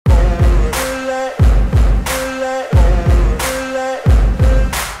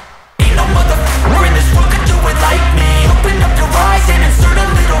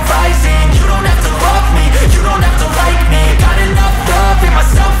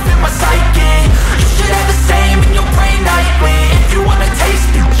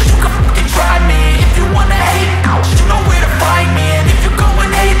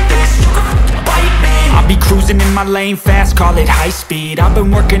my lane fast, call it high speed. I've been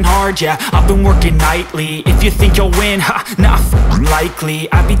working hard, yeah, I've been working nightly. If you think you'll win, ha, nah, likely.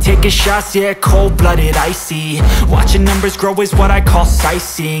 I be taking shots, yeah, cold-blooded, icy. Watching numbers grow is what I call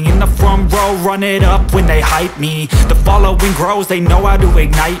sightseeing. In the front row, run it up when they hype me. The following grows, they know how to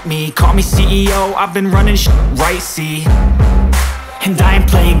ignite me. Call me CEO, I've been running shit right, see. And I ain't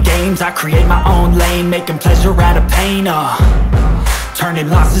playing games, I create my own lane, making pleasure out of pain, turning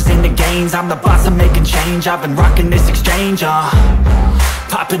losses into gains. I'm the boss, I'm making change. I've been rocking this exchange,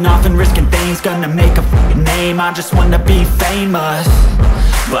 popping off and risking things. Gonna make a f***ing name. I just wanna be famous,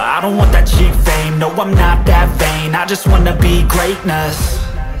 but I don't want that cheap fame. No, I'm not that vain. I just wanna be greatness.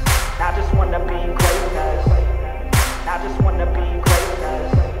 I just wanna be greatness. I just wanna be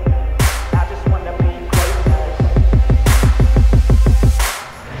greatness. I just wanna be greatness.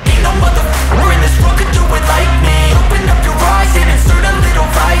 Ain't no motherfucker in this world could do it like me. Open up your eyes and insert a little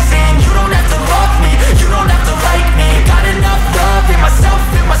rising. You don't have to love me, you don't have to like me. Got enough love in myself,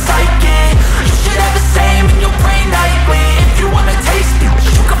 in my psyche. You should have the same in your brain nightly. If you wanna taste me,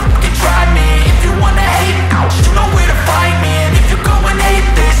 you can fucking try me. If you wanna hate me, you know where to find me. And if you're going hate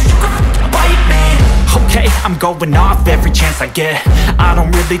this, you can fucking bite me. Okay, I'm going off every chance I get. I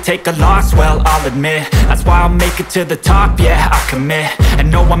don't really take a loss, well, I'll admit. That's why I'll make it to the top, yeah, I commit. And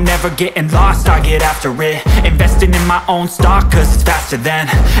no, I'm never getting lost, I get after it. Investing in my own stock, cause it's faster than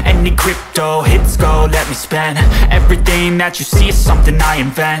any crypto hits go, let me spend. Everything that you see is something I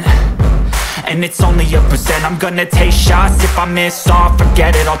invent, and it's only a percent. I'm gonna take shots, if I miss all,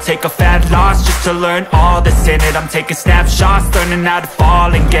 forget it. I'll take a fat loss just to learn all that's in it. I'm taking snapshots, learning how to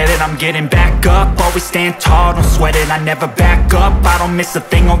fall and get it. I'm getting back up, always stand tall, don't sweat it. I never back up, I don't miss a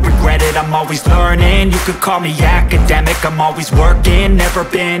thing or regret it. I'm always learning, you could call me academic. I'm always working, never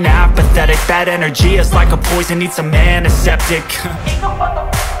been apathetic. Bad energy is like a poison, needs some antiseptic. Ain't no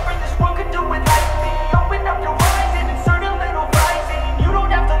motherfucker in this world could do it like me. Open up your eyes and insert a little rising. You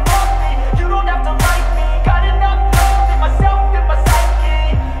don't have to love me, you don't have to like me. Got enough love in myself, in my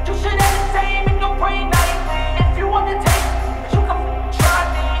psyche. You should have the same in your brain nightly. If you want to taste me, you can try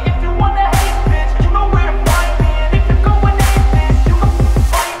me. If you want to hate bitch, you know where to find me. And if you're going hate this, you can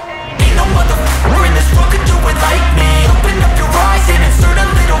fight me. Ain't no motherfucker in this world could do it like me. Open up your eyes and insert a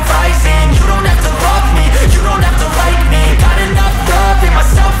little rising. You don't have to love me, you don't have to like me. Got enough love in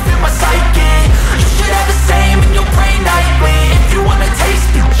myself, in my psyche. You should have the same in your brain nightly. If you wanna taste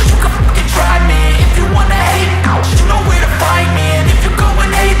me, you can fucking try me. If you wanna hate me, you know where to find me. And if you're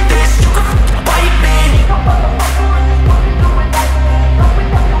going hate this, you can fucking bite me. Ain't no motherfucker in this world can do it like me. Open up your eyes and insert a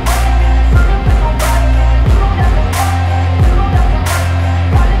little rising. You don't have to love me, you don't have to like me.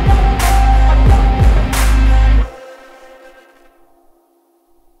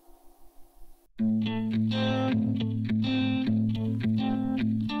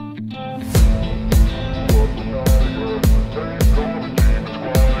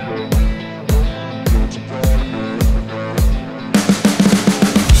 Got enough love in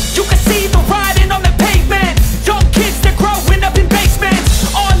myself. You can see the writing on the pavement. Young kids, they're growing up in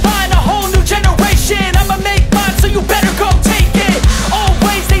basements. Online, a whole new generation. I'ma make mine, so you better go take it.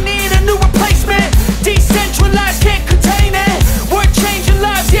 Always, they need a new replacement. Decentralized, can't contain it. We're changing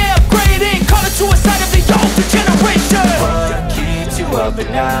lives, yeah, upgrading. Call it suicide of the older generation. What keeps you up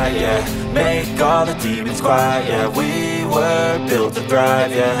at night, yeah? Make all the demons quiet, yeah. We were built to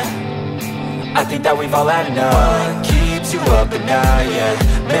thrive, yeah. I think that we've all had enough. What keeps you up at night, yeah?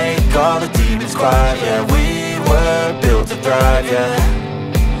 Make all the demons quiet, yeah. We were built to thrive, yeah.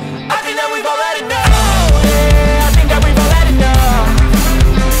 I think that we've all had enough. Yeah, I think that we've all had enough.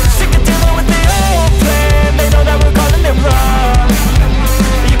 Sick of dealing with the old plan. They know that we're calling it wrong.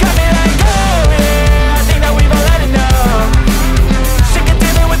 You got me like, oh yeah, I think that we've all had enough. Sick of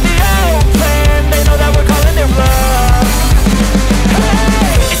dealing with the old plan. They know that we're calling it wrong.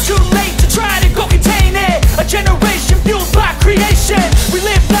 Hey, it's too late to try to go contain it. A generation fueled by creation. We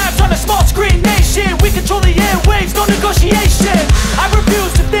live lives on a small screen nation. We control the airwaves, no negotiation. I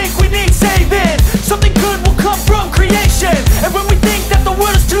refuse to think we need saving. Something good will come from creation. And when we think that the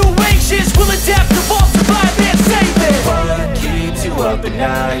world is too anxious, we'll adapt, evolve, survive and save it. What keeps you up at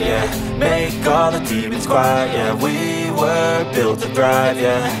night, yeah? Make all the demons quiet, yeah. We were built to thrive,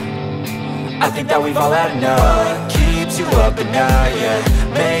 yeah. I think that we've all had enough. What keeps you up at night, yeah?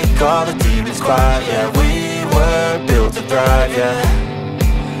 Make all the demons quiet, yeah. We were built to thrive, yeah.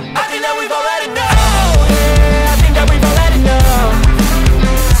 I think that we've all had enough. Yeah, I think that we've all had enough.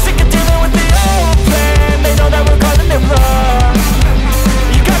 Sick of dealing with the old plan. They know that we're calling it wrong.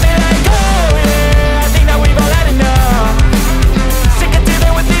 You got me like, oh yeah, I think that we've all had enough. Sick of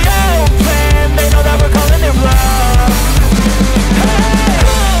dealing with the old plan. They know that we're calling it wrong. Hey,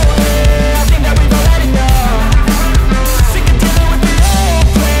 oh yeah, I think that we've all had enough.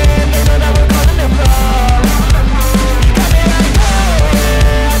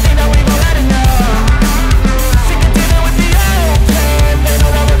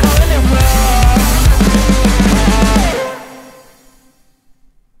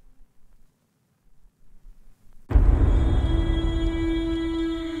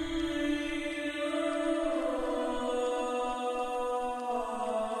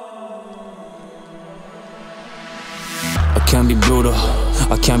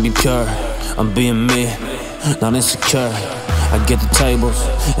 I can't be pure, I'm being me, not insecure. I get the tables,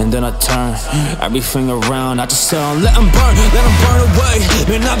 and then I turn everything around. I just tell them, let them burn away.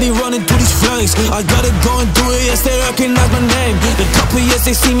 Man, I be running through these flames. I gotta go and do it, yes, they recognize my name. The couple years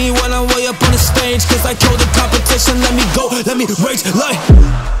they see me when I'm way up on the stage. Cause I killed the competition, let me go, let me rage like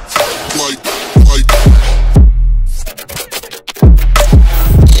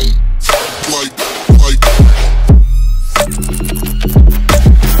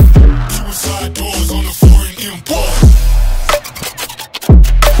suicide doors on the foreign import.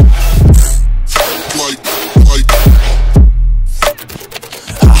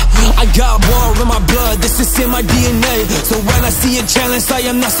 I got war in my blood, this is in my DNA. So when I see a challenge, I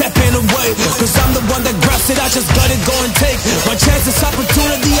am not stepping away. Cause I'm the one that grabs it, I just gotta go and take my chances,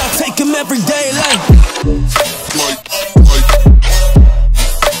 opportunity, I take them every day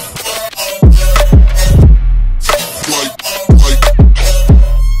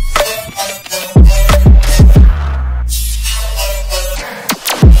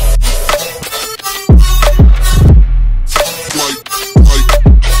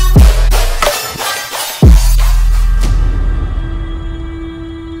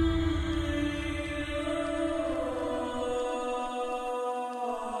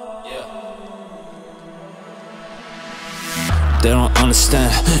They don't understand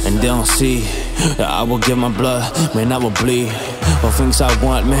and they don't see that I will give my blood, man, I will bleed. All things I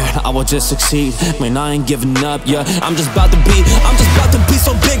want, man, I will just succeed. Man, I ain't giving up, yeah, I'm just about to be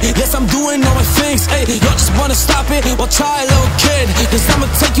so big. Yes, I'm doing all my things, hey, y'all just wanna stop it, well try, little kid. Cause I'ma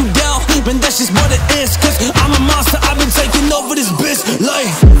take you down, man, that's just what it is. Cause I'm a monster, I've been taking over this bitch, like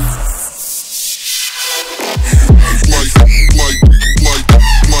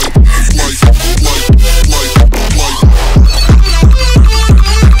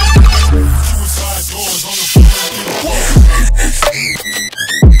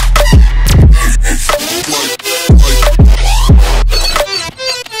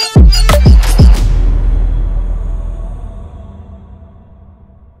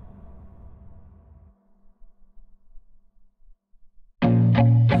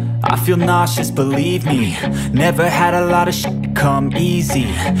I feel nauseous, believe me. Never had a lot of shit come easy.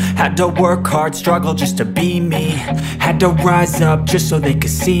 Had to work hard, struggle just to be me. Had to rise up just so they could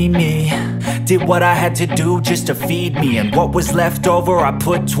see me. Did what I had to do just to feed me. And what was left over I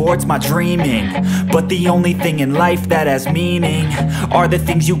put towards my dreaming. But the only thing in life that has meaning are the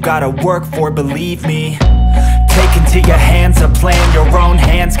things you gotta work for, believe me. Take into your hands a plan, your own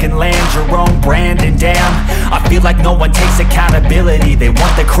hands can land your own brand. And damn, I feel like no one takes accountability. They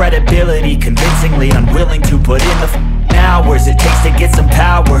want the credibility, convincingly unwilling to put in the hours it takes to get some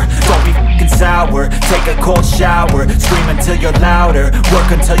power. Don't be f***ing sour, take a cold shower. Scream until you're louder,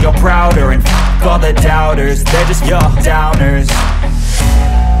 work until you're prouder. And f*** all the doubters, they're just your downers.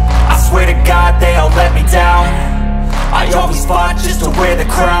 I swear to God they all let me down. I always fought just to wear the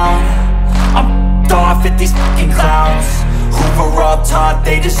crown. I'm off at these fucking clowns who were all taught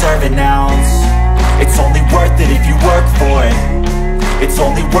they deserve an ounce. It's only worth it if you work for it. It's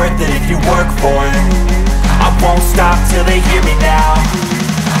only worth it if you work for it. I won't stop till they hear me now.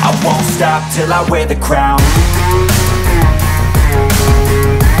 I won't stop till I wear the crown.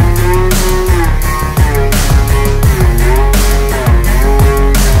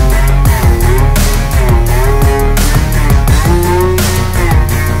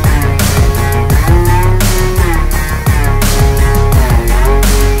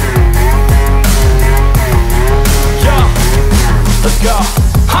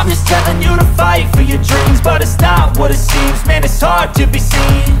 I'm just telling you to fight for your dreams, but it's not what it seems. Man, it's hard to be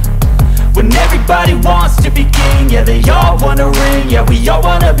seen when everybody wants to be king. Yeah, they all wanna ring, yeah, we all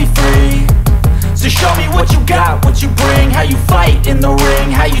wanna be free. So show me what you got, what you bring, how you fight in the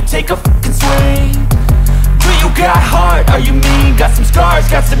ring, how you take a fucking swing. Do you got heart, are you mean? Got some scars,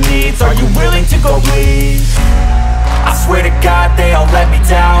 got some needs, are you willing to go bleed? I swear to God they all let me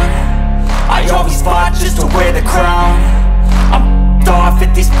down. I always fought just to wear the crown. I'm off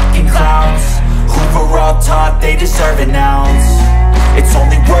at these fucking clowns who were all taught they deserve an ounce. It's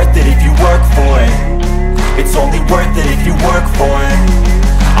only worth it if you work for it. It's only worth it if you work for it.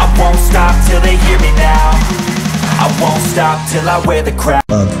 I won't stop till they hear me now. I won't stop till I wear the crown.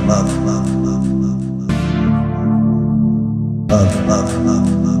 Love, love, love, love, love, love, love, love,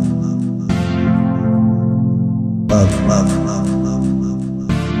 love, love, love, love,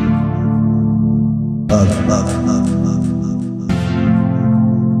 love, love, love, love.